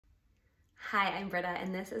Hi, I'm Britta,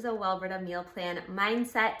 and this is a Well Britta meal plan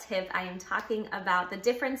mindset tip. I am talking about the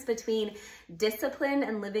difference between discipline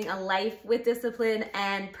and living a life with discipline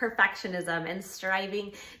and perfectionism and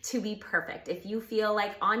striving to be perfect. If you feel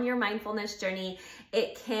like on your mindfulness journey,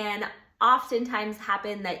 it can oftentimes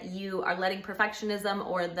happen that you are letting perfectionism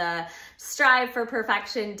or the strive for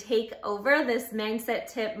perfection take over, this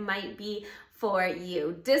mindset tip might be for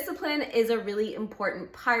you. Discipline is a really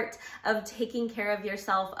important part of taking care of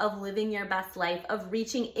yourself, of living your best life, of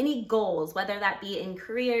reaching any goals, whether that be in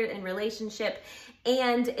career, in relationship,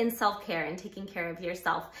 and in self-care and taking care of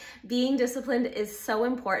yourself. Being disciplined is so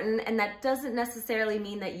important, and that doesn't necessarily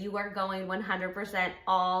mean that you are going 100%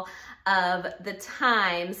 all of the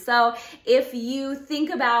time. So if you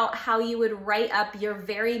think about how you would write up your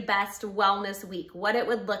very best wellness week, what it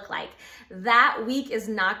would look like, that week is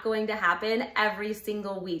not going to happen every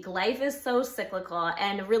single week. Life is so cyclical,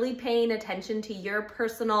 and really paying attention to your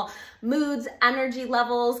personal moods, energy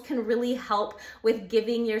levels can really help with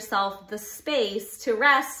giving yourself the space to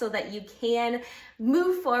rest so that you can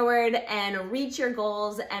move forward and reach your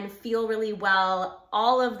goals and feel really well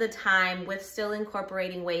all of the time, with still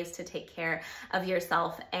incorporating ways to take care of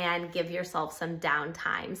yourself and give yourself some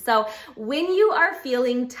downtime. So when you are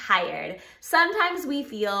feeling tired, sometimes we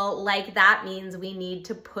feel like that means we need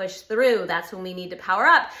to push through. That's when we need to power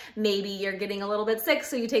up. Maybe you're getting a little bit sick,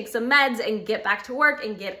 so you take some meds and get back to work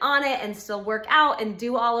and get on it and still work out and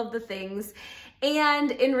do all of the things. And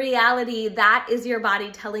in reality, that is your body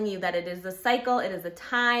telling you that it is a cycle, it is a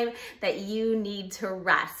time that you need to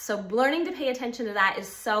rest. So learning to pay attention to that is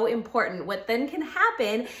so important. What then can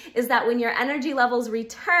happen is that when your energy levels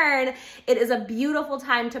return, it is a beautiful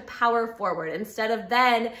time to power forward, instead of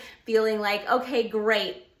then feeling like, okay,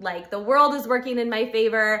 great, like the world is working in my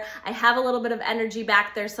favor, I have a little bit of energy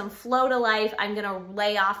back, there's some flow to life, I'm gonna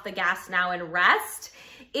lay off the gas now and rest.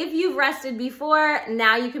 If you've rested before,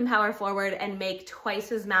 now you can power forward and make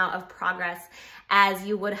twice as amount of progress as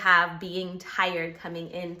you would have being tired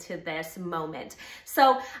coming into this moment.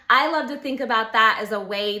 So I love to think about that as a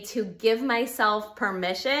way to give myself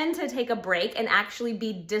permission to take a break and actually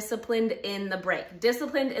be disciplined in the break.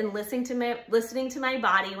 Disciplined in listening to my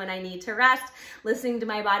body when I need to rest, listening to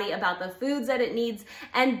my body about the foods that it needs,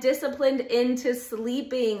 and disciplined into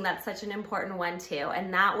sleeping. That's such an important one too.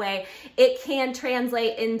 And that way it can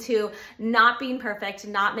translate into not being perfect,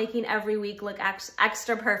 not making every week look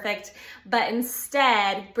extra perfect, but instead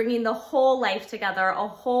bringing the whole life together, a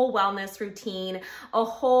whole wellness routine, a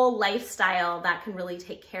whole lifestyle that can really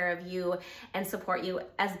take care of you and support you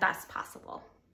as best possible.